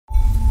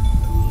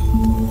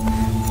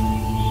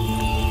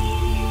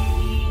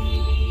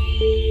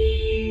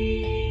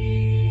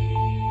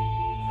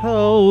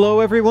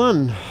Hello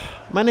everyone,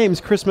 my name's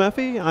Chris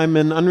Murphy. I'm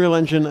an Unreal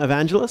Engine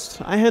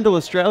evangelist. I handle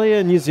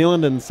Australia, New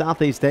Zealand and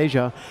Southeast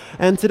Asia,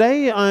 and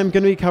today I'm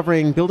going to be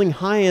covering building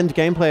high-end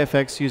gameplay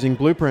effects using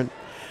Blueprint.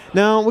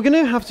 Now we're going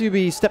to have to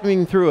be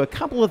stepping through a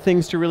couple of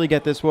things to really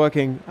get this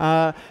working,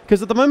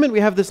 because at the moment we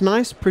have this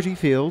nice pretty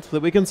field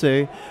that we can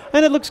see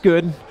and it looks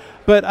good,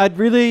 but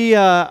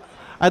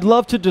I'd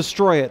love to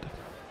destroy it.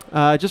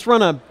 Just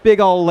run a big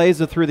old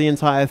laser through the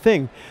entire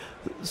thing.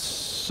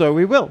 So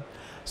we will.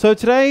 So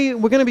today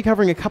we're going to be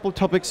covering a couple of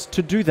topics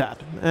to do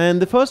that.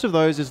 And the first of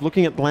those is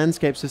looking at the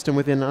landscape system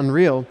within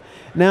Unreal.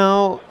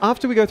 Now,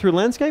 after we go through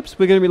landscapes,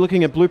 we're going to be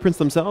looking at blueprints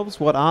themselves.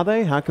 What are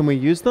they? How can we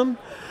use them?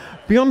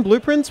 Beyond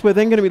blueprints, we're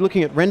then going to be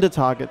looking at render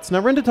targets.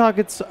 Now, render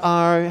targets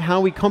are how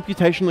we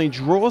computationally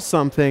draw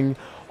something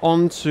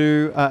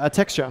onto a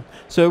texture.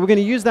 So we're going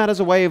to use that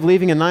as a way of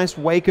leaving a nice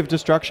wake of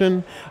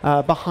destruction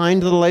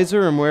behind the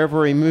laser and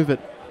wherever we move it.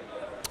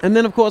 And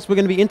then, of course, we're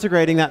going to be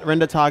integrating that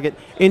render target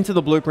into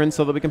the blueprint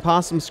so that we can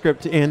pass some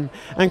script in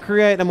and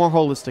create a more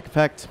holistic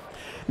effect.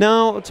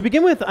 Now, to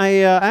begin with,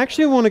 I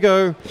actually want to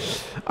go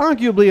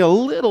arguably a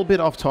little bit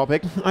off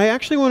topic. I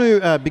actually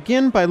want to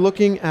begin by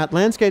looking at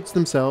landscapes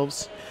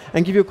themselves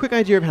and give you a quick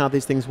idea of how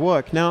these things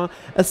work. Now,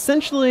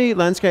 essentially,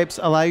 landscapes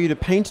allow you to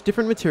paint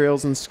different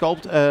materials and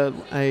sculpt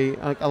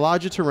a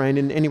larger terrain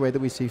in any way that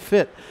we see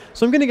fit.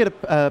 So I'm going to get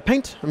a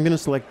paint, I'm going to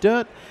select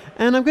dirt,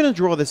 and I'm going to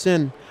draw this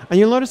in. And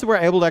you'll notice that we're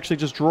able to actually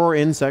just draw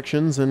in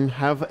sections and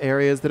have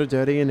areas that are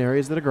dirty and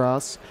areas that are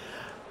grass.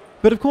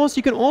 But of course,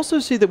 you can also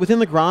see that within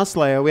the grass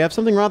layer, we have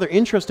something rather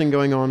interesting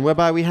going on,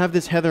 whereby we have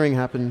this heathering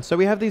happen. So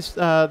we have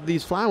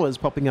these flowers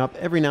popping up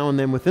every now and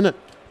then within it.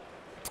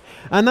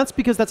 And that's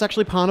because that's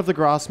actually part of the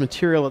grass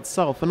material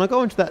itself. And I'll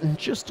go into that in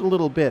just a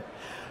little bit.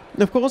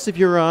 And of course, if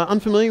you're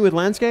unfamiliar with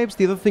landscapes,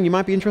 the other thing you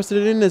might be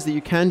interested in is that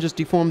you can just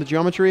deform the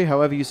geometry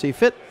however you see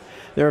fit.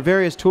 There are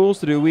various tools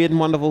to do weird and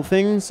wonderful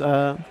things,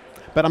 but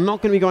I'm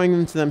not going to be going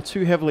into them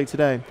too heavily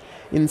today.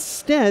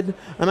 Instead,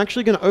 I'm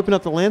actually going to open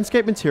up the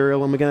landscape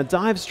material and we're going to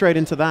dive straight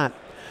into that.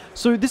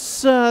 So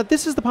this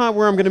is the part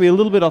where I'm going to be a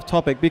little bit off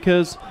topic,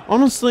 because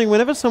honestly,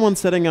 whenever someone's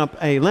setting up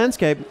a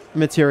landscape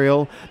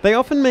material, they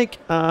often make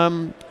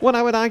what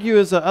I would argue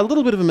is a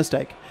little bit of a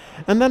mistake.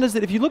 And that is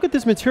that if you look at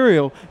this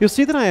material, you'll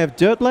see that I have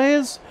dirt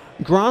layers,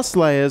 grass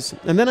layers,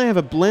 and then I have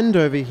a blend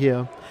over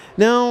here.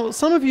 Now,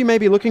 some of you may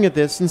be looking at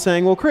this and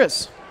saying, well,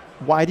 Chris,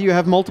 why do you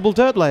have multiple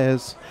dirt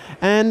layers?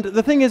 And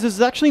the thing is, it's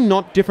actually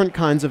not different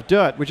kinds of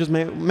dirt, which is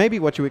maybe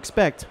what you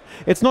expect.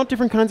 It's not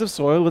different kinds of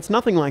soil, it's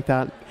nothing like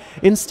that.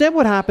 Instead,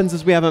 what happens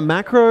is we have a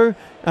macro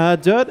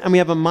dirt and we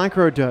have a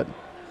micro dirt,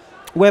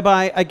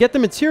 whereby I get the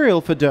material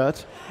for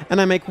dirt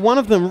and I make one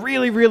of them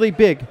really, really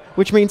big,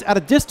 which means at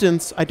a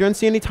distance, I don't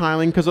see any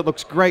tiling because it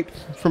looks great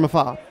from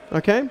afar,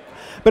 okay?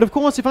 But of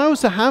course, if I was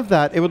to have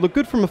that, it would look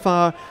good from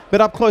afar, but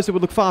up close it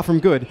would look far from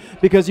good,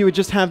 because you would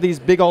just have these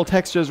big old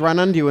textures run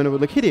under you and it would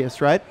look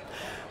hideous, right?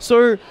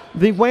 So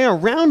the way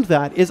around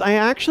that is I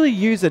actually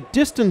use a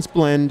distance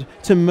blend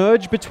to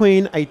merge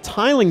between a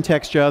tiling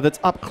texture that's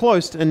up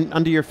close and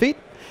under your feet.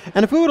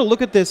 And if we were to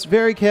look at this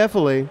very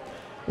carefully,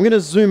 I'm going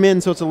to zoom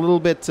in so it's a little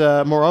bit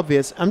more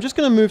obvious. I'm just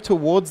going to move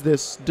towards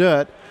this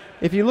dirt.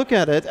 If you look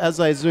at it as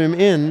I zoom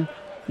in,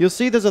 you'll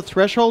see there's a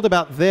threshold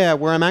about there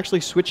where I'm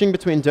actually switching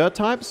between dirt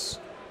types.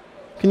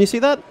 Can you see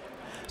that?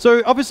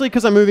 So obviously,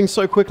 because I'm moving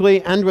so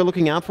quickly and we're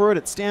looking out for it,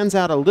 it stands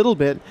out a little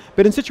bit.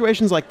 But in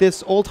situations like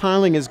this, all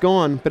tiling is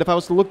gone. But if I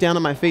was to look down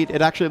at my feet,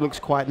 it actually looks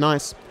quite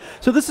nice.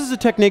 So this is a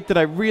technique that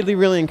I really,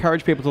 really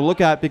encourage people to look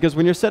at, because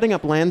when you're setting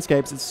up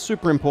landscapes, it's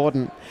super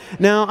important.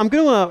 Now, I'm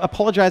going to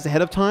apologize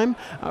ahead of time.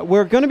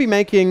 We're going to be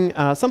making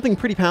something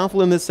pretty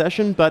powerful in this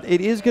session, but it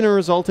is going to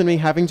result in me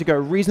having to go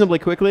reasonably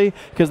quickly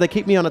because they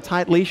keep me on a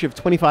tight leash of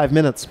 25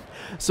 minutes.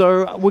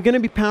 So we're going to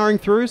be powering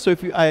through. So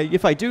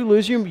if I do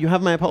lose you, you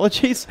have my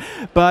apologies.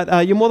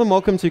 But you're more than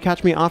welcome to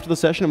catch me after the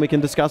session and we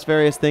can discuss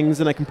various things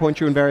and I can point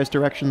you in various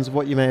directions of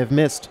what you may have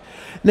missed.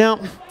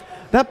 Now,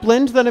 that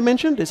blend that I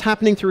mentioned is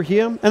happening through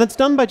here, and it's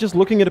done by just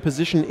looking at a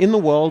position in the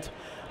world.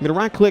 I'm going to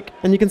right click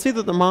and you can see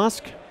that the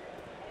mask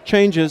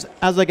changes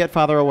as I get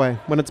farther away.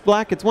 When it's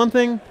black, it's one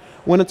thing.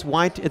 When it's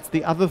white, it's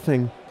the other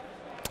thing.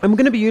 And we're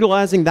going to be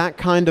utilizing that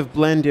kind of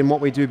blend in what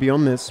we do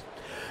beyond this.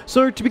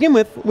 So to begin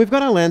with, we've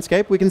got our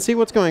landscape. We can see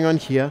what's going on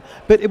here,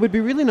 but it would be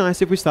really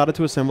nice if we started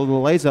to assemble the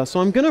laser. So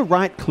I'm going to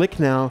right click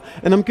now,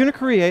 and I'm going to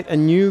create a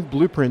new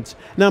blueprint.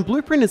 Now,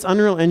 Blueprint is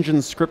Unreal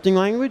Engine's scripting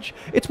language.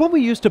 It's what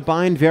we use to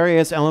bind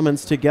various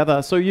elements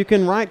together. So you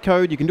can write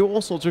code, you can do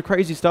all sorts of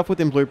crazy stuff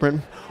within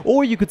Blueprint,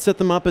 or you could set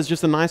them up as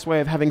just a nice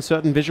way of having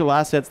certain visual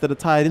assets that are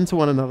tied into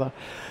one another.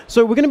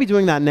 So we're going to be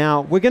doing that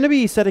now. We're going to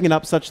be setting it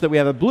up such that we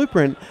have a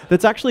blueprint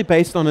that's actually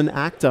based on an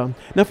actor.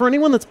 Now, for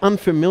anyone that's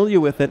unfamiliar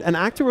with it, an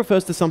actor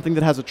refers to something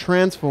that has a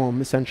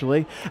transform,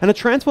 essentially. And a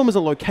transform is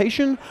a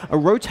location, a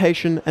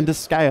rotation, and a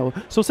scale.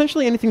 So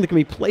essentially anything that can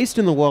be placed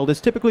in the world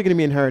is typically going to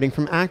be inheriting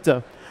from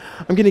actor.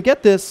 I'm going to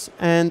get this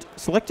and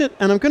select it,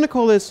 and I'm going to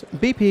call this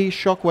BP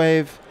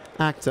Shockwave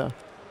Actor.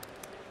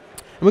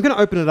 And we're going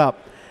to open it up.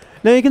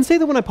 Now you can see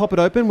that when I pop it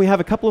open, we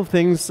have a couple of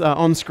things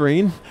on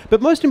screen,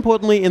 but most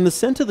importantly, in the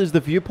center there's the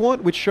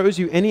viewport, which shows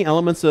you any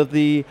elements of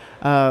the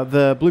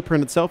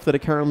blueprint itself that are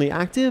currently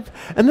active,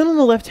 and then on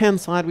the left-hand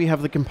side we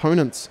have the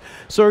components.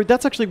 So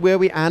that's actually where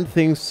we add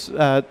things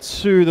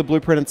to the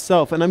blueprint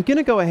itself, and I'm going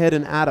to go ahead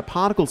and add a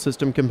particle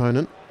system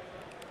component,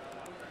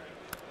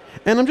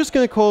 and I'm just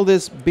going to call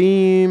this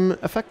beam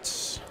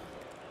effects,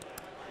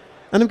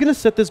 and I'm going to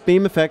set this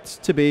beam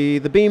effect to be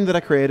the beam that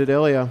I created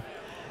earlier.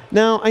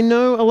 Now, I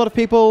know a lot of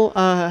people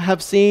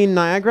have seen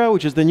Niagara,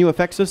 which is the new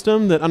effect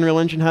system that Unreal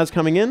Engine has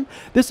coming in.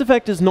 This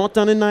effect is not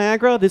done in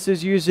Niagara. This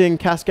is using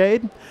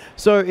Cascade.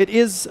 So it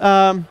is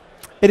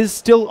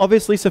still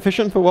obviously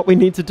sufficient for what we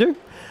need to do.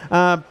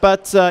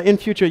 But in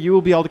future, you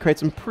will be able to create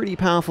some pretty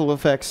powerful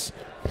effects.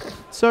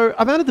 So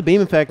I've added the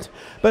beam effect,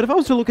 but if I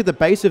was to look at the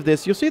base of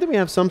this, you'll see that we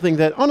have something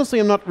that honestly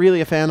I'm not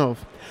really a fan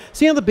of.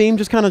 See how the beam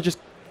just kind of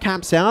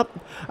caps out?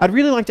 I'd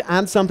really like to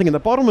add something at the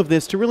bottom of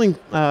this to really,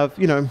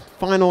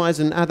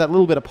 finalize and add that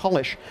little bit of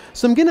polish.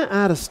 So I'm going to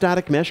add a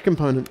static mesh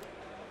component.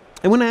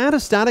 And when I add a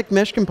static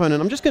mesh component,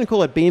 I'm just going to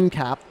call it beam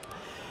cap.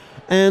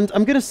 And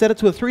I'm going to set it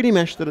to a 3D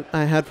mesh that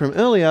I had from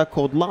earlier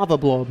called lava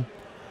blob.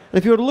 And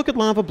if you were to look at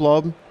lava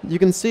blob, you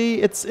can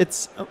see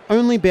it's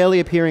only barely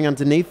appearing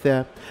underneath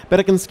there. But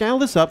I can scale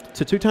this up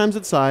to 2 times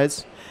its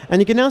size. And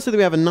you can now see that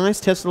we have a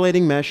nice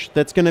tessellating mesh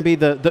that's going to be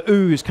the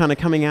ooze kind of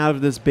coming out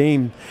of this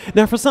beam.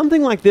 Now for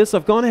something like this,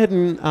 I've gone ahead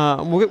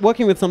and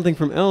working with something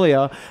from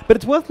earlier, but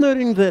it's worth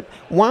noting that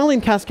while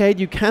in Cascade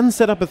you can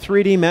set up a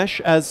 3D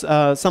mesh as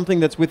something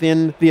that's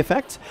within the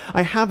effect,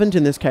 I haven't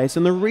in this case.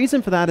 And the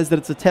reason for that is that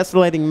it's a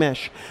tessellating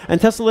mesh.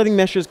 And tessellating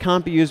meshes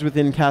can't be used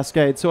within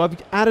Cascade, so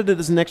I've added it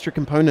as an extra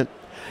component.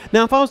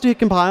 Now if I was to hit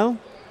compile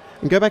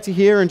and go back to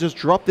here and just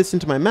drop this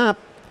into my map,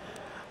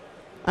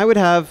 I would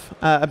have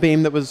a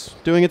beam that was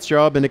doing its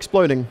job and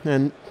exploding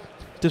and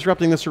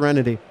disrupting the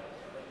serenity.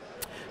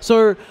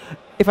 So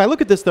if I look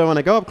at this though and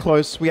I go up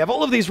close, we have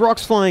all of these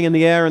rocks flying in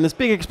the air and this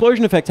big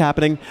explosion effect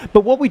happening,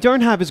 but what we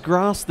don't have is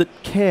grass that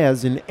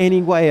cares in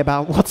any way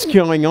about what's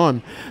going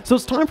on. So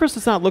it's time for us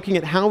to start looking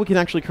at how we can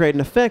actually create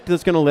an effect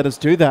that's going to let us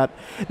do that.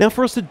 Now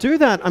for us to do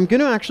that, I'm going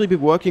to actually be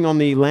working on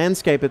the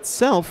landscape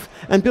itself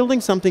and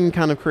building something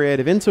kind of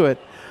creative into it.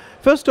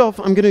 First off,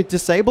 I'm going to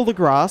disable the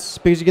grass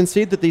because you can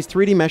see that these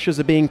 3D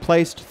meshes are being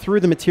placed through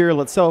the material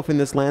itself in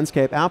this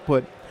landscape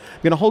output.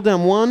 I'm going to hold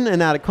down 1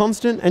 and add a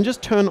constant and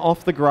just turn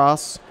off the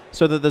grass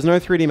so that there's no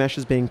 3D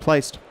meshes being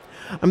placed.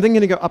 I'm then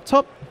going to go up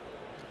top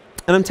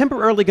and I'm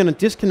temporarily going to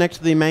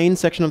disconnect the main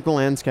section of the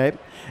landscape,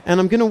 and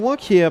I'm going to work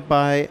here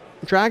by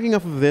dragging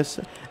off of this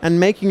and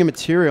making a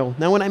material.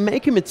 Now when I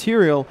make a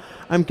material,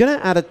 I'm going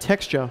to add a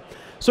texture.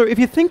 So if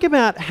you think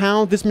about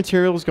how this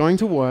material is going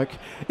to work,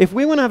 if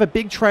we want to have a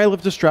big trail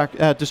of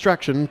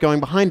distraction going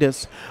behind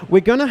us,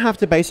 we're going to have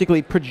to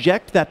basically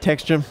project that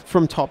texture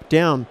from top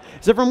down.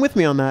 Is everyone with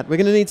me on that? We're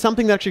going to need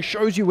something that actually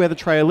shows you where the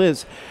trail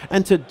is.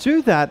 And to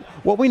do that,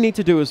 what we need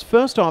to do is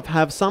first off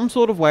have some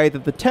sort of way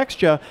that the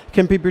texture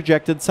can be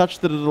projected such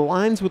that it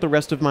aligns with the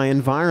rest of my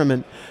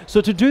environment. So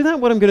to do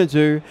that, what I'm going to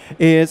do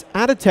is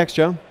add a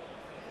texture,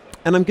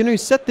 and I'm going to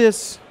set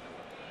this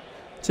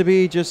to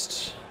be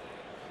just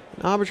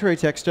arbitrary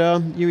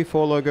texture.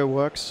 UE4 logo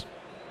works.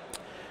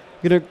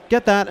 I'm going to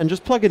get that and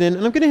just plug it in,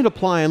 and I'm going to hit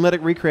apply and let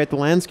it recreate the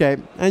landscape.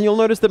 And you'll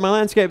notice that my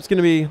landscape is going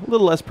to be a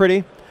little less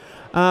pretty,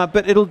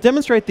 but it'll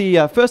demonstrate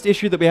the first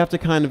issue that we have to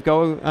kind of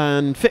go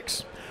and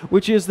fix,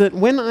 which is that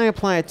when I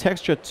apply a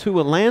texture to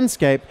a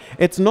landscape,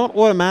 it's not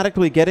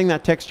automatically getting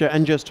that texture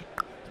and just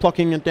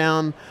plucking it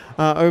down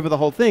over the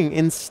whole thing.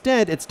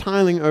 Instead, it's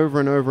tiling over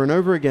and over and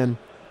over again.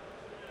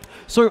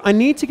 So I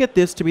need to get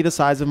this to be the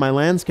size of my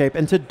landscape,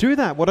 and to do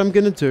that, what I'm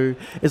going to do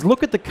is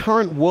look at the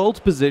current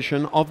world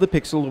position of the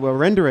pixel we're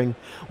rendering.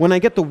 When I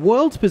get the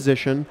world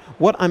position,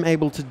 what I'm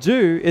able to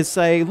do is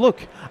say,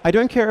 look, I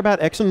don't care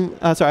about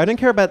I don't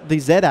care about the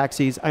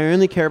z-axes. I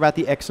only care about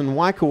the x and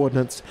y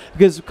coordinates,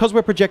 because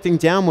we're projecting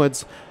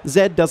downwards,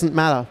 z doesn't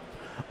matter.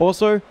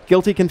 Also,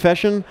 guilty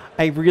confession,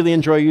 I really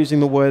enjoy using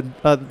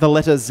the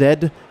letter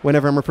Z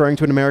whenever I'm referring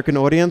to an American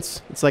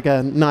audience. It's like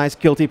a nice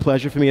guilty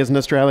pleasure for me as an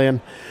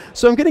Australian.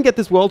 So I'm going to get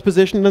this world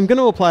position, and I'm going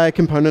to apply a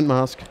component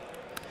mask.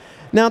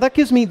 Now that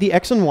gives me the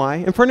X and Y,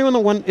 and for anyone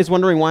that is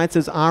wondering why it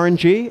says R and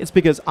G, it's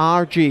because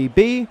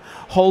RGB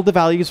hold the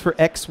values for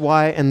X,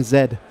 Y, and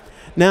Z.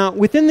 Now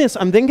within this,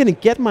 I'm then going to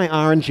get my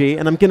R and G,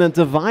 and I'm going to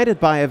divide it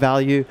by a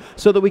value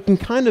so that we can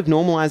kind of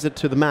normalize it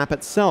to the map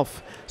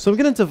itself. So I'm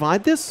going to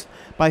divide this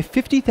by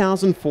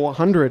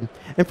 50,400.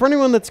 And for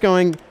anyone that's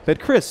going, but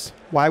Chris,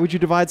 why would you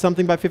divide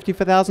something by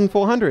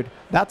 50,400?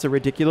 That's a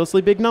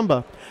ridiculously big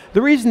number.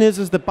 The reason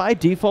is that by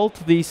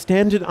default, the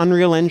standard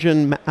Unreal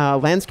Engine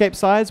landscape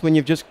size, when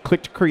you've just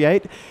clicked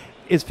create,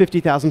 is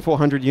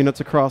 50,400 units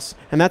across.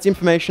 And that's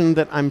information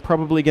that I'm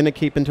probably going to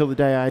keep until the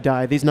day I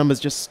die. These numbers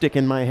just stick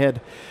in my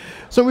head.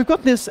 So we've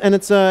got this, and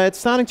it's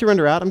starting to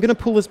render out. I'm going to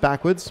pull this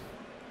backwards.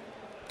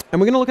 And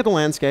we're going to look at the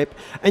landscape,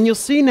 and you'll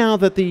see now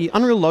that the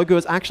Unreal logo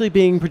is actually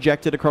being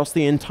projected across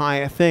the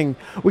entire thing,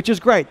 which is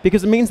great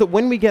because it means that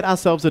when we get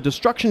ourselves a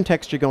destruction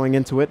texture going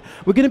into it,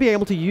 we're going to be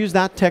able to use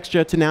that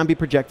texture to now be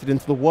projected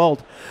into the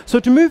world.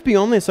 So to move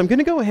beyond this, I'm going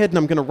to go ahead and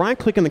I'm going to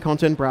right-click in the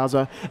content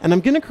browser, and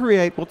I'm going to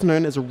create what's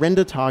known as a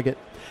render target.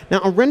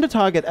 Now, a render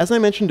target, as I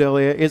mentioned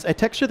earlier, is a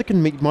texture that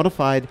can be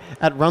modified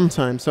at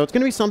runtime. So it's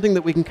going to be something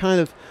that we can kind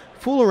of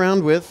fool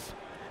around with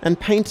and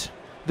paint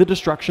the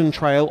destruction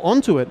trail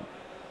onto it.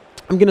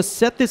 I'm going to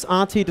set this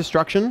RT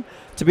destruction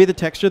to be the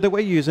texture that we're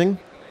using.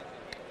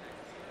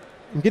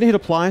 I'm going to hit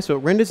apply so it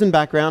renders in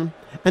background.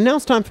 And now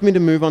it's time for me to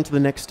move on to the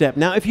next step.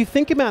 Now, if you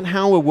think about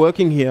how we're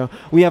working here,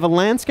 we have a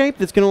landscape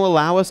that's going to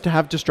allow us to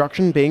have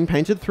destruction being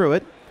painted through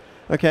it.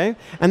 Okay?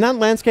 And that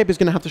landscape is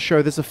going to have to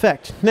show this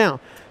effect.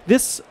 Now,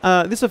 this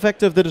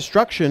effect of the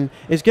destruction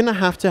is going to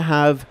have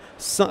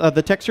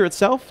the texture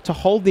itself to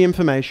hold the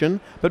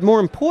information. But more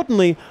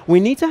importantly,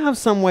 we need to have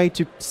some way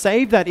to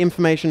save that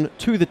information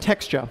to the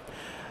texture.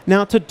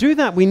 Now, to do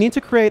that, we need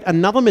to create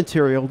another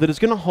material that is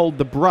going to hold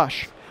the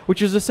brush,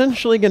 which is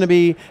essentially going to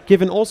be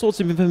given all sorts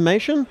of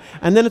information,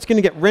 and then it's going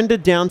to get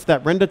rendered down to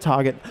that render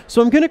target.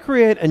 So I'm going to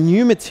create a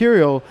new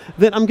material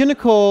that I'm going to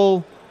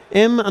call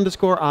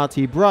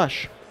m_rt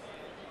brush.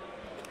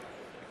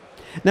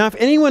 Now, if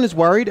anyone is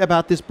worried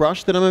about this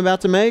brush that I'm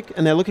about to make,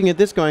 and they're looking at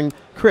this going,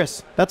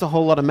 Chris, that's a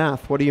whole lot of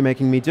math. What are you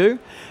making me do?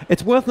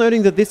 It's worth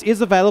noting that this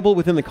is available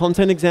within the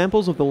content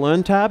examples of the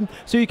Learn tab,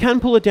 so you can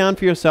pull it down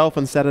for yourself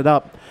and set it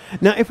up.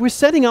 Now, if we're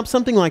setting up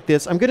something like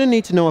this, I'm going to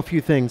need to know a few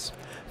things.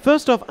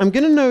 First off, I'm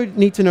going to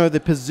need to know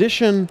the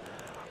position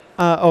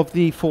of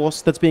the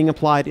force that's being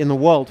applied in the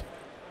world.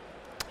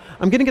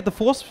 I'm going to get the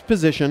force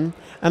position,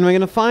 and I'm going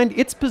to find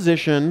its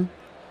position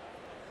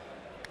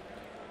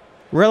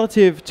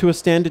relative to a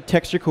standard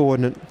texture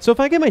coordinate. So if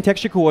I get my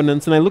texture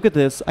coordinates and I look at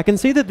this, I can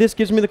see that this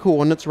gives me the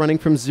coordinates running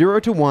from 0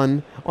 to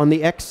 1 on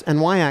the X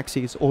and Y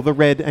axes, or the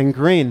red and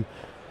green,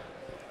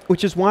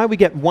 which is why we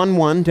get 1,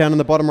 1 down in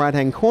the bottom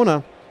right-hand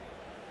corner,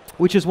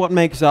 which is what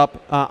makes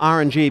up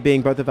R and G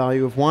being both a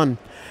value of 1.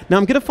 Now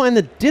I'm going to find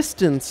the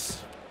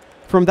distance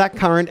from that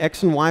current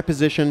X and Y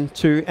position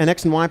to an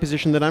X and Y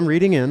position that I'm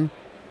reading in.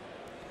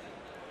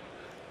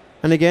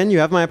 And again, you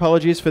have my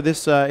apologies for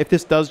this, if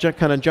this does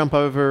kind of jump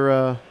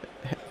over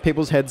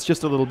people's heads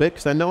just a little bit,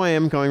 because I know I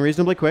am going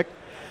reasonably quick.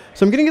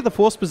 So I'm going to get the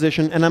force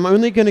position, and I'm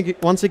only going to,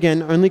 once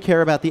again, only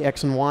care about the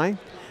X and Y.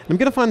 I'm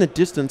going to find the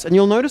distance, and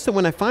you'll notice that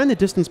when I find the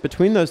distance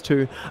between those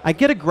two, I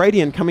get a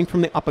gradient coming from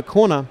the upper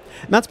corner.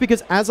 And that's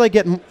because as I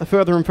get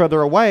further and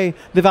further away,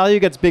 the value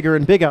gets bigger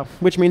and bigger,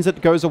 which means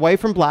it goes away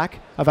from black,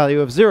 a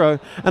value of 0,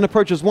 and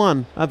approaches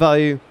 1, a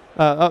value,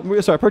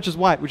 approaches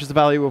white, which is the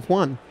value of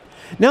 1.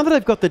 Now that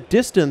I've got the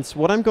distance,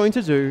 what I'm going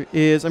to do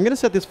is I'm going to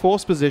set this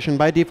force position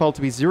by default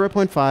to be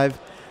 0.5,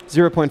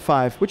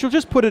 0.5, which will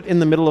just put it in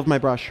the middle of my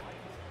brush.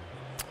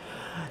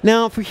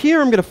 Now for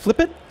here, I'm going to flip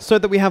it so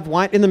that we have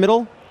white in the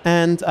middle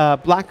and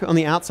black on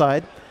the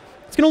outside.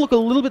 It's going to look a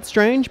little bit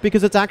strange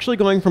because it's actually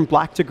going from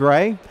black to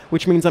gray,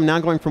 which means I'm now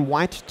going from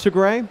white to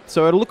gray.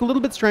 So it'll look a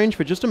little bit strange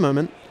for just a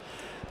moment.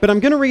 But I'm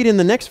going to read in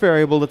the next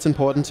variable that's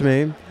important to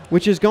me,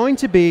 which is going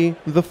to be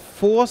the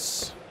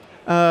force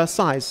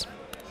size.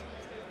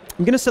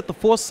 I'm going to set the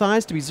force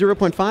size to be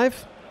 0.5,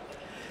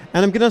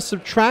 and I'm going to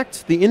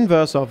subtract the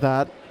inverse of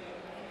that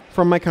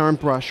from my current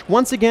brush.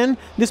 Once again,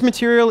 this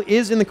material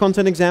is in the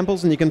content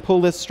examples, and you can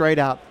pull this straight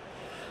out.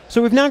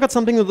 So we've now got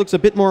something that looks a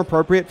bit more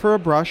appropriate for a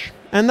brush,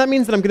 and that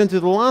means that I'm going to do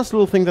the last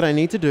little thing that I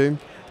need to do,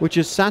 which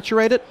is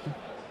saturate it,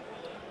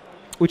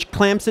 which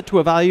clamps it to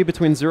a value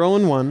between 0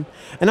 and 1.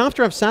 And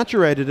after I've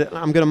saturated it,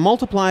 I'm going to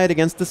multiply it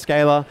against the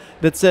scalar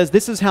that says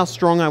this is how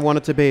strong I want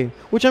it to be,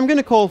 which I'm going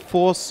to call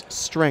force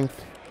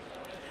strength.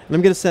 And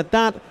I'm going to set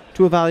that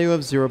to a value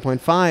of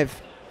 0.5.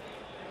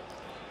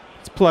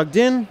 It's plugged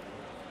in.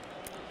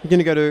 I'm going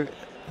to go to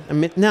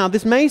emit. Now,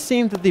 this may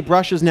seem that the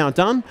brush is now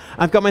done.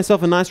 I've got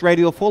myself a nice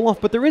radial fall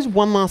off, but there is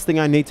one last thing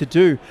I need to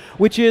do,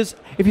 which is,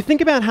 if you think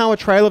about how a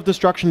trail of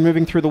destruction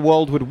moving through the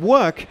world would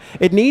work,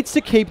 it needs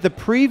to keep the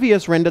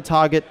previous render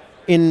target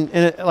in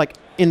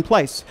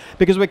place,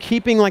 because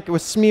we're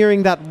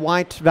smearing that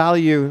white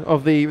value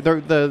of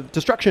the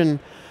destruction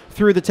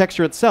through the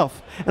texture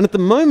itself. And at the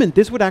moment,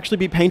 this would actually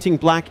be painting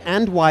black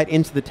and white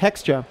into the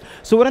texture.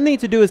 So what I need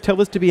to do is tell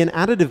this to be an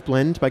additive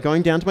blend by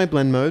going down to my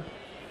blend mode.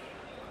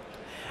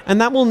 And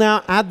that will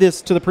now add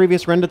this to the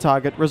previous render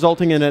target,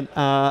 resulting in it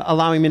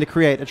allowing me to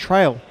create a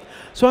trail.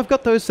 So I've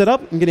got those set up.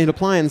 I'm going to hit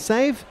apply and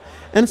save.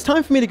 And it's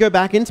time for me to go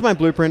back into my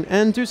blueprint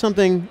and do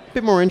something a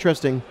bit more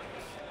interesting.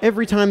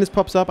 Every time this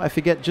pops up, I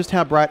forget just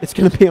how bright it's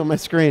going to be on my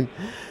screen.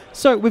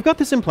 So we've got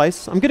this in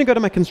place. I'm going to go to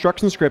my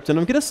construction script, and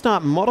I'm going to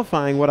start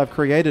modifying what I've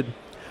created.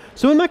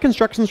 So in my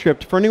construction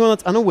script, for anyone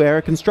that's unaware,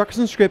 a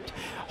construction script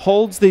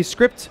holds the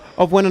script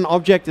of when an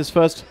object is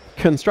first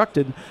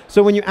constructed.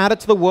 So when you add it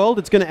to the world,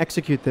 it's going to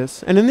execute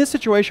this. And in this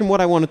situation,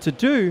 what I wanted to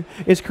do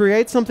is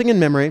create something in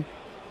memory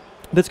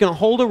that's going to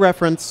hold a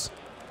reference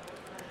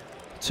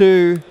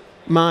to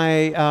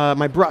my,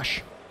 my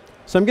brush.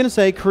 So I'm going to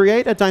say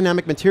create a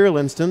dynamic material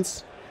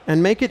instance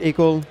and make it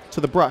equal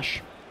to the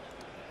brush.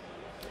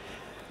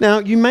 Now,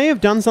 you may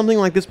have done something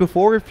like this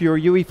before if you're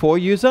a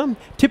UE4 user.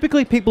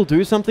 Typically, people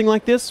do something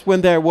like this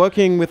when they're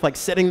working with like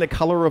setting the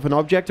color of an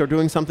object or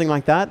doing something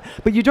like that,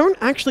 but you don't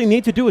actually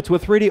need to do it to a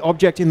 3D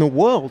object in the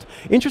world.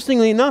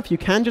 Interestingly enough, you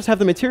can just have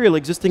the material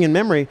existing in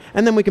memory,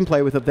 and then we can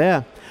play with it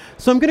there.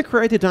 So I'm going to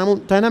create a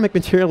dynamic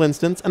material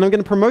instance, and I'm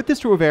going to promote this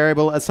to a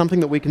variable as something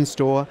that we can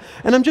store,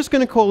 and I'm just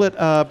going to call it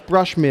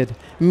brush mid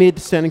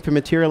standing for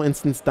material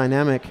instance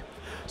dynamic.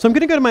 So I'm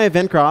going to go to my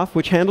event graph,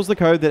 which handles the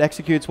code that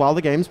executes while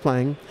the game's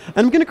playing, and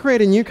I'm going to create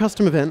a new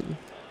custom event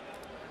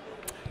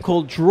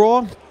called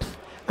draw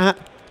at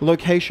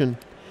location.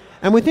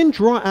 And within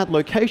draw at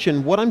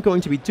location, what I'm going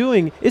to be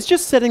doing is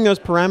just setting those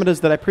parameters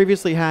that I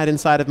previously had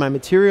inside of my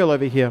material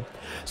over here.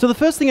 So the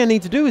first thing I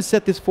need to do is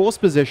set this force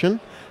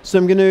position. So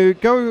I'm going to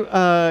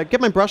go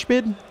get my brush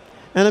mid,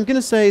 and I'm going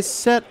to say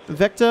set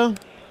vector,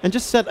 and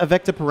just set a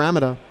vector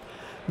parameter.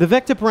 The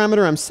vector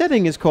parameter I'm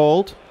setting is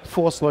called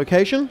force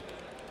location.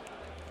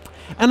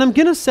 And I'm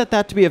going to set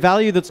that to be a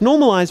value that's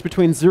normalized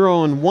between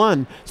 0 and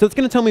 1. So it's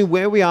going to tell me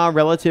where we are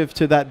relative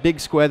to that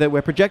big square that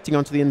we're projecting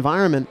onto the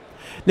environment.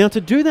 Now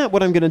to do that,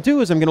 what I'm going to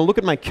do is I'm going to look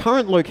at my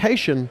current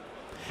location,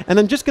 and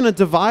I'm just going to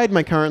divide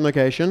my current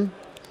location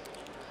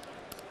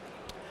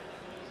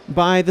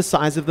by the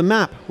size of the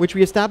map, which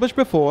we established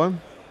before.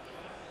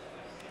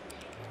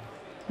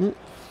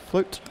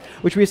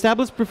 Which we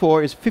established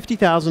before is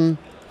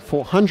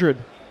 50,400.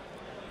 Going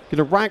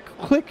to right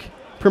click,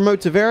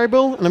 promote to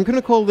variable, and I'm going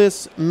to call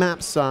this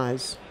map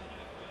size.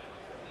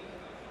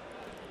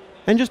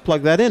 And just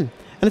plug that in.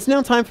 And it's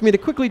now time for me to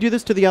quickly do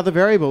this to the other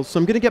variables. So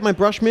I'm going to get my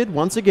brush mid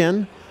once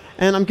again,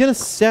 and I'm going to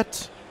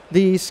set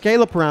the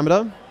scalar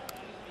parameter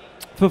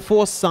for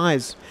force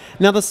size.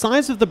 Now the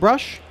size of the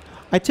brush,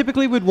 I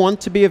typically would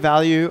want to be a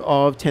value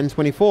of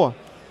 1024.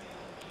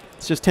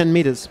 It's just 10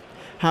 meters.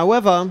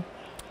 However,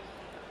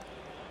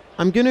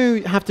 I'm going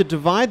to have to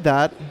divide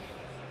that.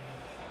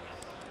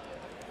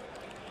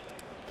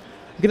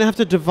 I'm going to have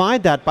to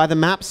divide that by the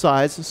map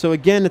size. So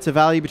again, it's a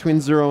value between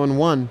 0 and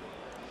 1.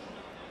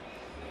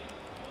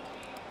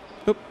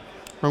 Oop,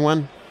 wrong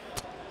one.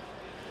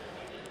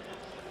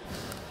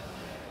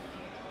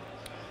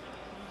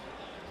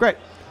 Great.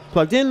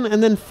 Plugged in.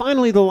 And then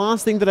finally, the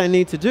last thing that I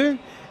need to do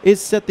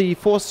is set the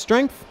force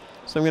strength.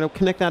 So I'm going to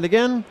connect that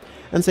again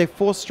and say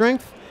force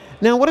strength.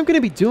 Now what I'm going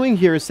to be doing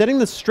here is setting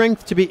the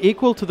strength to be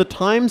equal to the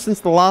time since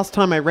the last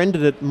time I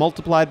rendered it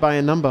multiplied by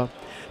a number.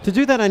 To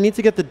do that, I need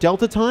to get the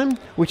delta time,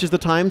 which is the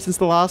time since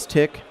the last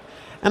tick.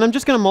 And I'm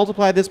just going to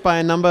multiply this by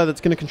a number that's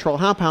going to control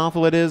how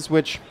powerful it is,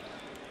 which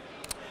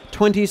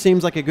 20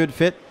 seems like a good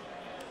fit.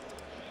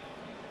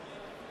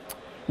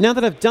 Now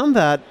that I've done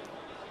that,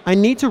 I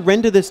need to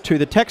render this to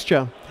the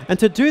texture. And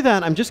to do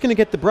that, I'm just going to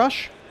get the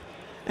brush,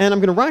 and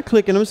I'm going to right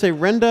click and I'm going to say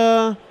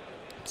render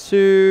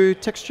to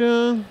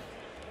texture.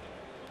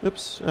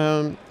 Oops,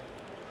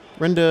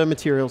 render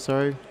material,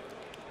 sorry.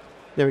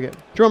 There we go.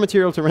 Draw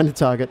material to render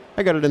target.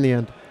 I got it in the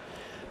end.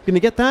 I'm going to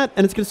get that,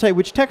 and it's going to say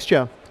which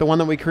texture, the one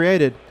that we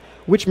created.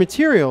 Which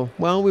material?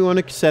 Well, we want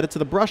to set it to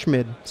the brush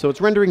mid, so it's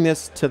rendering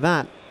this to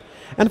that.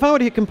 And if I were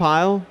to hit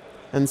compile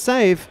and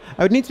save,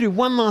 I would need to do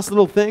one last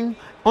little thing.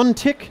 On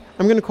tick,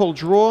 I'm going to call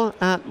draw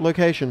at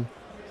location.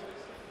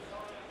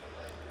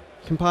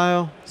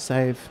 Compile,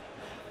 save.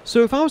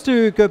 So if I was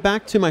to go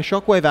back to my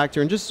shockwave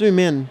actor and just zoom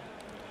in,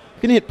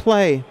 I'm going to hit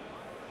play.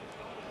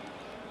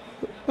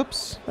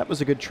 Oops, that was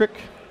a good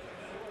trick.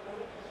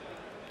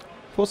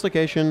 Force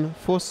location,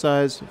 force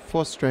size,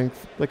 force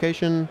strength,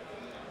 location.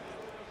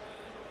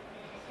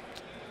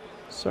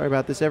 Sorry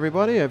about this,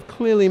 everybody. I've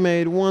clearly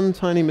made one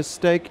tiny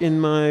mistake in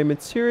my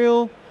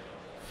material.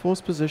 Force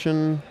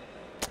position.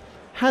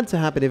 Had to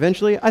happen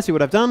eventually. I see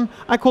what I've done.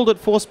 I called it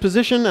force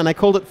position, and I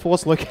called it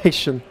force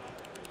location.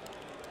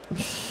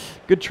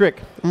 Good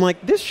trick. I'm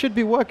like, this should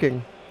be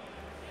working.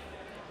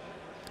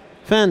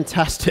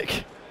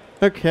 Fantastic.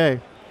 Okay.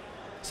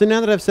 So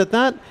now that I've set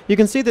that, you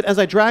can see that as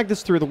I drag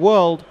this through the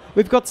world,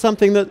 we've got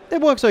something that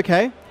it works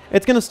okay.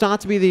 It's going to start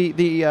to be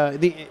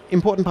the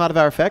important part of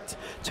our effect.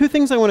 Two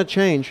things I want to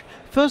change.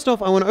 First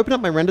off, I want to open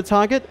up my render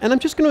target, and I'm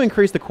just going to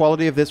increase the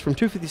quality of this from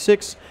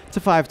 256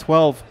 to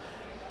 512.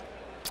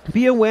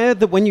 Be aware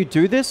that when you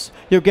do this,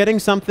 you're getting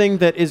something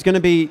that is going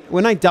to be,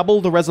 when I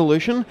double the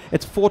resolution,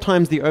 it's 4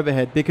 times the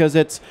overhead because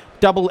it's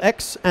double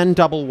X and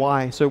double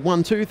Y. So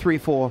 1, 2, 3,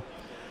 4.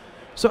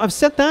 So I've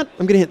set that,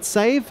 I'm going to hit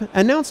save,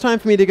 and now it's time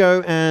for me to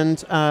go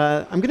and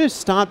I'm going to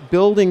start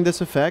building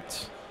this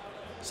effect.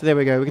 So there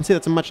we go, we can see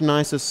that's a much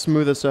nicer,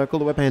 smoother circle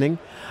that we're painting.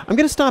 I'm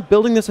going to start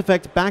building this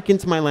effect back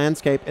into my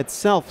landscape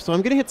itself. So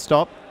I'm going to hit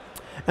stop,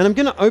 and I'm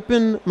going to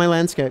open my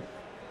landscape.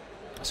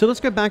 So let's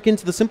go back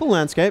into the simple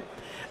landscape,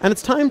 and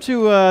it's time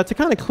to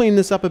kind of clean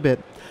this up a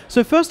bit.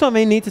 So first off,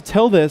 I need to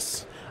tell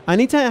this, I've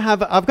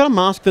got a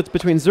mask that's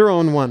between 0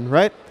 and 1,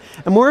 right?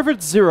 And wherever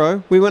it's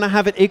 0, we want to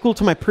have it equal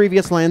to my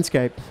previous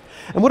landscape.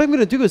 And what I'm going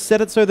to do is set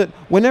it so that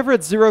whenever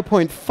it's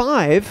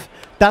 0.5,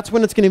 that's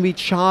when it's going to be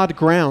charred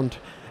ground.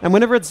 And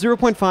whenever it's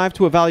 0.5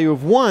 to a value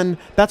of 1,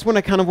 that's when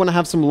I kind of want to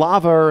have some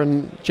lava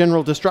and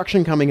general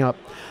destruction coming up.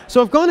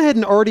 So I've gone ahead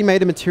and already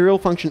made a material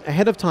function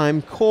ahead of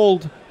time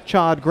called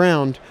charred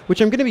ground,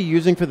 which I'm going to be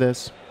using for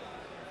this.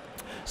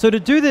 So to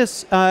do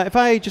this, if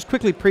I just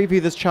quickly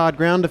preview this charred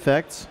ground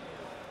effect,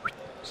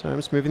 so I'm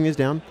just moving these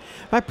down.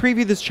 If I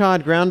preview this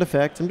charred ground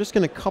effect, I'm just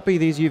going to copy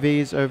these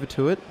UVs over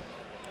to it.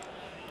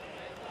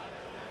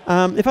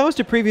 If I was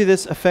to preview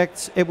this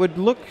effect, it would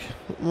look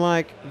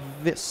like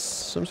this.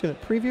 So I'm just going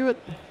to preview it.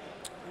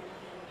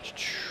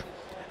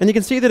 And you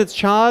can see that it's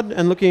charred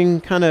and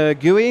looking kind of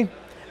gooey.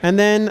 And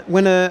then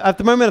when at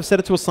the moment I've set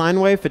it to a sine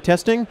wave for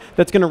testing,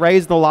 that's going to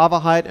raise the lava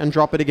height and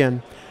drop it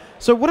again.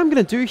 So what I'm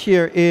going to do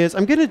here is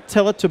I'm going to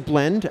tell it to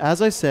blend,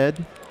 as I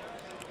said,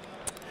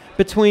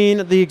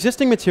 between the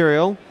existing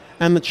material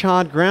and the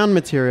charred ground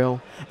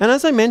material. And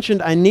as I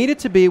mentioned, I need it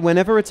to be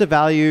whenever it's a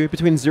value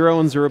between 0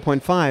 and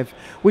 0.5,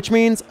 which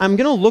means I'm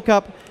going to look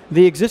up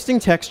the existing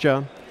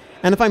texture,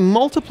 and if I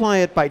multiply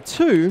it by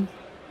 2,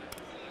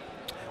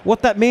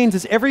 what that means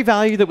is every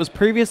value that was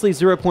previously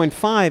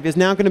 0.5 is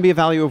now going to be a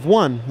value of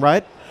 1,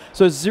 right?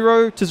 So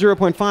 0 to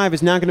 0.5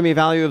 is now going to be a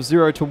value of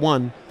 0 to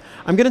 1.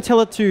 I'm going to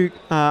tell it to,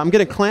 I'm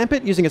going to clamp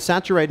it using a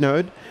saturate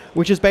node,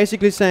 which is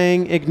basically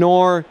saying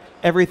ignore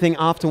everything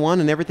after 1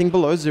 and everything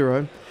below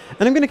 0.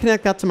 And I'm going to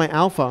connect that to my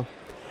alpha.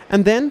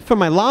 And then for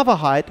my lava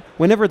height,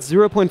 whenever it's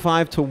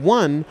 0.5 to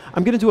 1,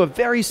 I'm going to do a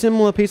very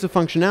similar piece of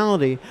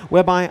functionality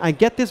whereby I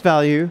get this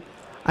value,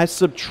 I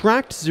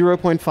subtract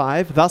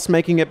 0.5, thus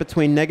making it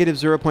between negative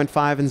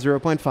 0.5 and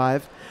 0.5.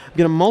 I'm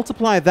going to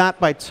multiply that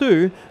by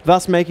 2,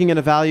 thus making it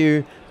a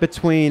value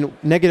between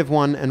negative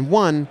 1 and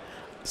 1.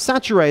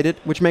 Saturate it,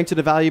 which makes it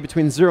a value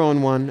between 0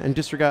 and 1, and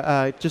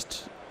disregard,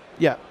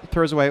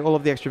 throws away all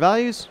of the extra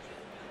values.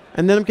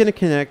 And then I'm going to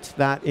connect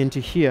that into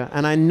here.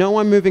 And I know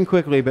I'm moving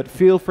quickly, but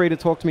feel free to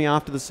talk to me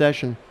after the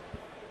session.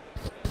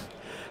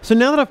 So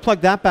now that I've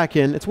plugged that back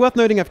in, it's worth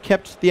noting I've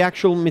kept the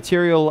actual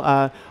material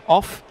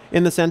off,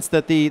 in the sense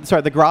that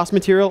the grass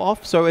material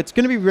off. So it's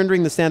going to be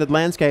rendering the standard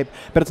landscape,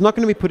 but it's not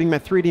going to be putting my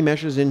 3D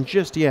meshes in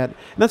just yet.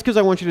 And that's because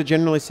I want you to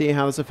generally see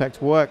how this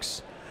effect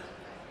works.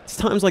 It's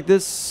times like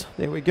this.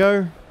 There we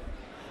go.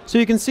 So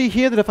you can see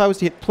here that if I was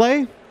to hit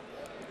play,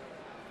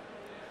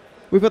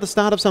 we've got the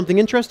start of something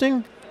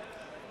interesting.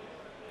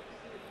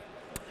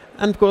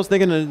 And of course, they're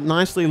going to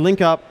nicely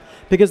link up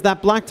because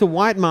that black to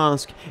white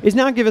mask is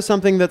now give us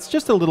something that's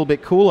just a little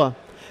bit cooler.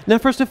 Now,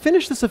 for us to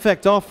finish this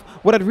effect off,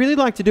 what I'd really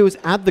like to do is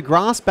add the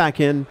grass back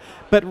in,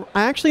 but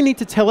I actually need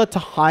to tell it to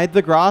hide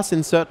the grass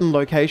in certain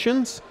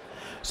locations.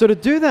 So to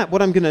do that,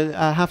 what I'm going to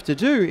have to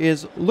do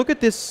is look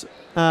at this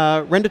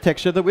render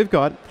texture that we've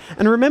got,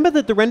 and remember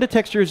that the render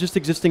texture is just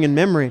existing in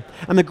memory.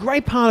 And the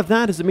great part of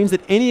that is it means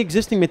that any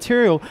existing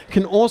material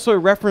can also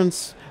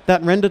reference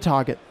that render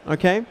target,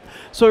 okay?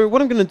 So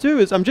what I'm going to do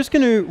is I'm just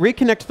going to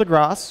reconnect the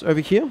grass over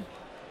here.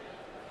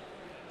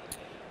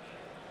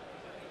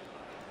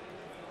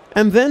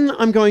 And then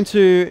I'm going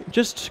to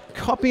just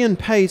copy and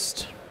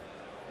paste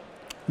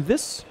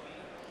this.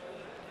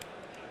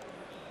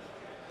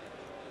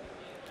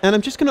 And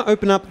I'm just going to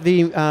open up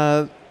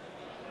the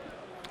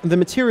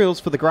materials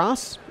for the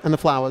grass and the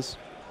flowers.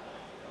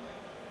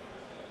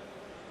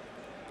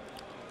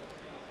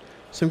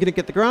 So I'm going to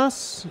get the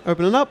grass,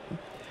 open it up,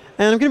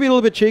 and I'm going to be a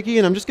little bit cheeky,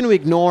 and I'm just going to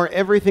ignore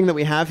everything that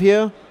we have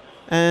here,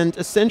 and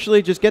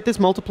essentially just get this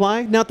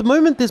multiply. Now, at the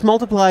moment, this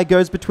multiply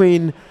goes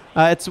between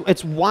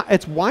it's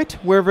white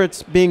wherever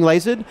it's being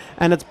lasered,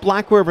 and it's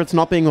black wherever it's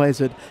not being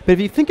lasered. But if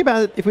you think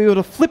about it, if we were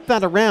to flip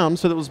that around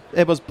so that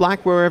it was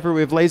black wherever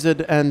we've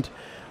lasered and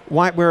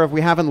white wherever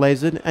we haven't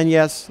lasered, and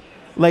yes,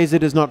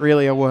 lasered is not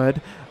really a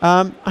word,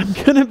 I'm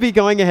going to be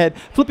going ahead,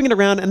 flipping it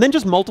around, and then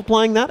just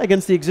multiplying that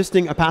against the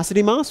existing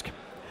opacity mask.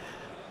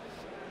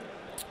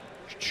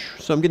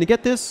 So I'm going to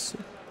get this,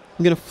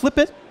 I'm going to flip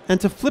it, and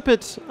to flip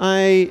it,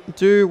 I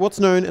do what's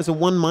known as a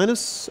 1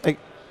 minus,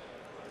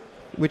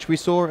 which we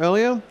saw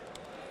earlier.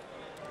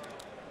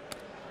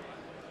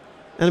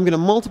 And I'm going to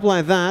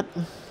multiply that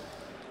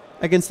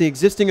against the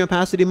existing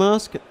opacity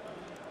mask,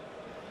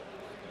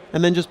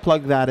 and then just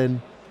plug that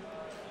in.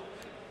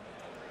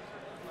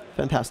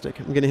 Fantastic.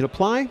 I'm going to hit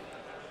apply.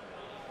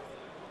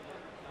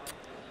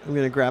 I'm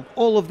going to grab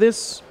all of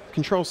this,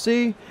 Control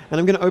C, and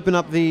I'm going to open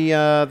up the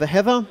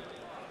heather.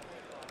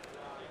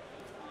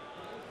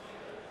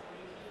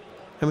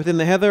 And within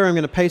the heather, I'm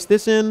going to paste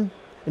this in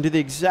and do the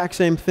exact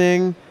same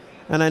thing.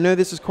 And I know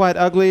this is quite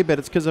ugly, but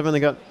it's because I've only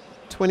got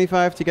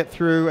 25 to get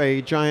through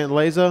a giant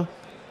laser.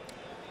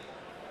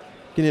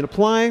 Going to hit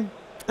apply.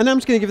 And I'm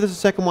just going to give this a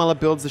second while it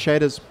builds the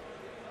shaders.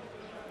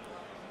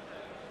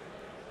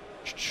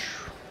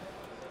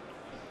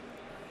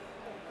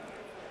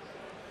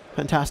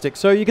 Fantastic.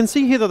 So you can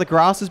see here that the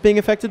grass is being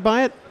affected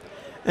by it.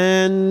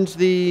 And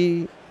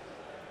there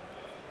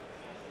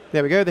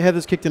we go, the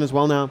heather's kicked in as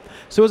well now.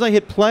 So as I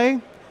hit play,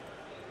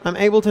 I'm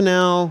able to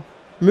now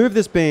move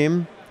this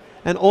beam,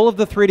 and all of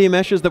the 3D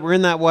meshes that were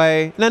in that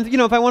way. And then, you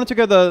know, if I wanted to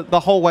go the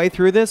whole way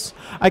through this,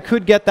 I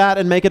could get that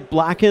and make it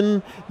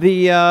blacken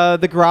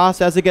the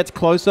grass as it gets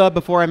closer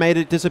before I made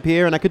it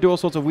disappear, and I could do all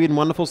sorts of weird and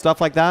wonderful stuff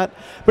like that.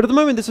 But at the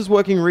moment, this is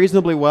working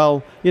reasonably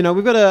well. You know,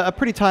 we've got a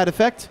pretty tight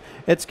effect.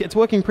 It's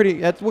working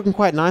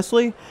quite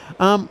nicely.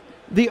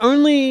 The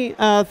only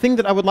thing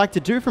that I would like to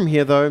do from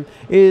here, though,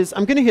 is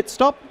I'm going to hit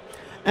stop,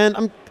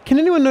 and can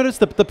anyone notice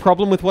the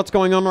problem with what's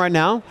going on right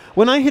now?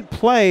 When I hit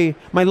play,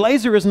 my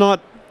laser is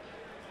not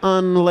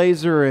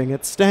unlasering.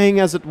 It's staying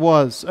as it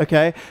was,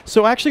 okay?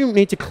 So I actually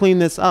need to clean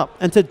this up.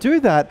 And to do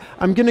that,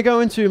 I'm going to go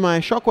into my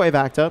shockwave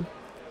actor.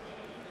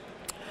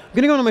 I'm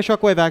going to go into my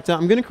shockwave actor.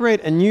 I'm going to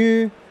create a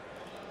new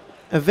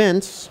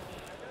event.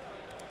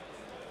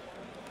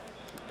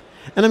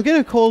 And I'm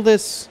going to call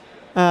this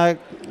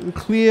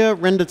clear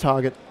render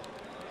target.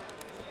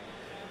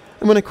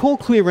 And when I call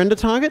clear render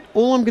target,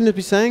 all I'm going to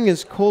be saying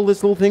is call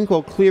this little thing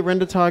called clear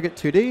render target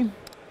 2D.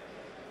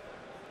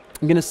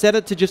 I'm going to set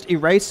it to just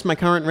erase my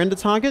current render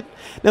target.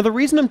 Now the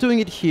reason I'm doing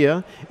it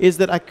here is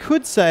that I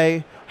could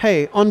say,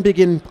 hey, on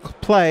begin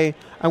play,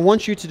 I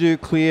want you to do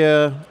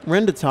clear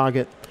render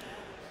target.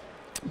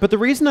 But the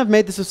reason I've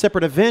made this a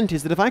separate event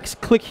is that if I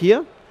click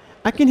here,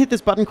 I can hit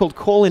this button called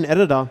call in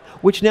editor,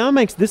 which now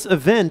makes this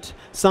event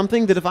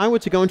something that if I were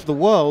to go into the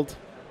world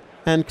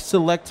and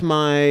select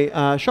my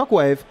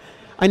shockwave,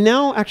 I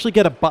now actually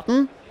get a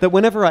button that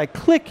whenever I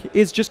click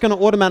is just going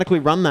to automatically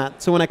run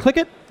that. So when I click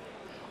it,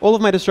 all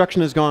of my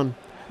destruction is gone.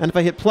 And if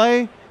I hit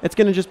play, it's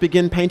going to just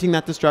begin painting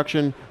that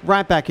destruction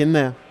right back in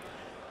there.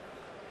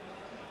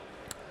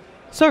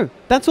 So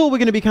that's all we're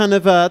going to be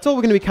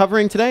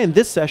covering today in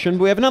this session.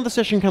 We have another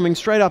session coming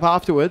straight up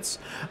afterwards.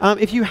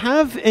 If you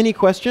have any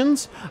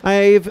questions,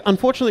 I've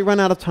unfortunately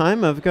run out of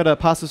time. I've got to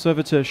pass this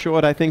over to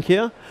Short, I think,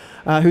 here,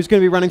 who's going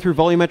to be running through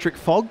volumetric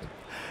fog.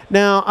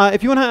 Now,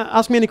 if you want to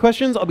ask me any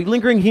questions, I'll be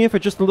lingering here for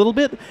just a little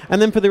bit,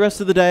 and then for the rest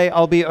of the day,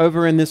 I'll be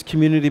over in this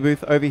community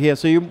booth over here.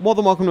 So you're more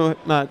than welcome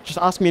to just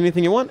ask me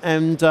anything you want,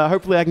 and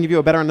hopefully I can give you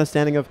a better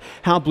understanding of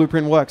how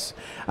Blueprint works.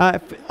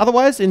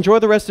 Otherwise, enjoy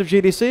the rest of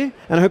GDC,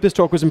 and I hope this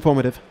talk was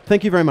informative.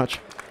 Thank you very much.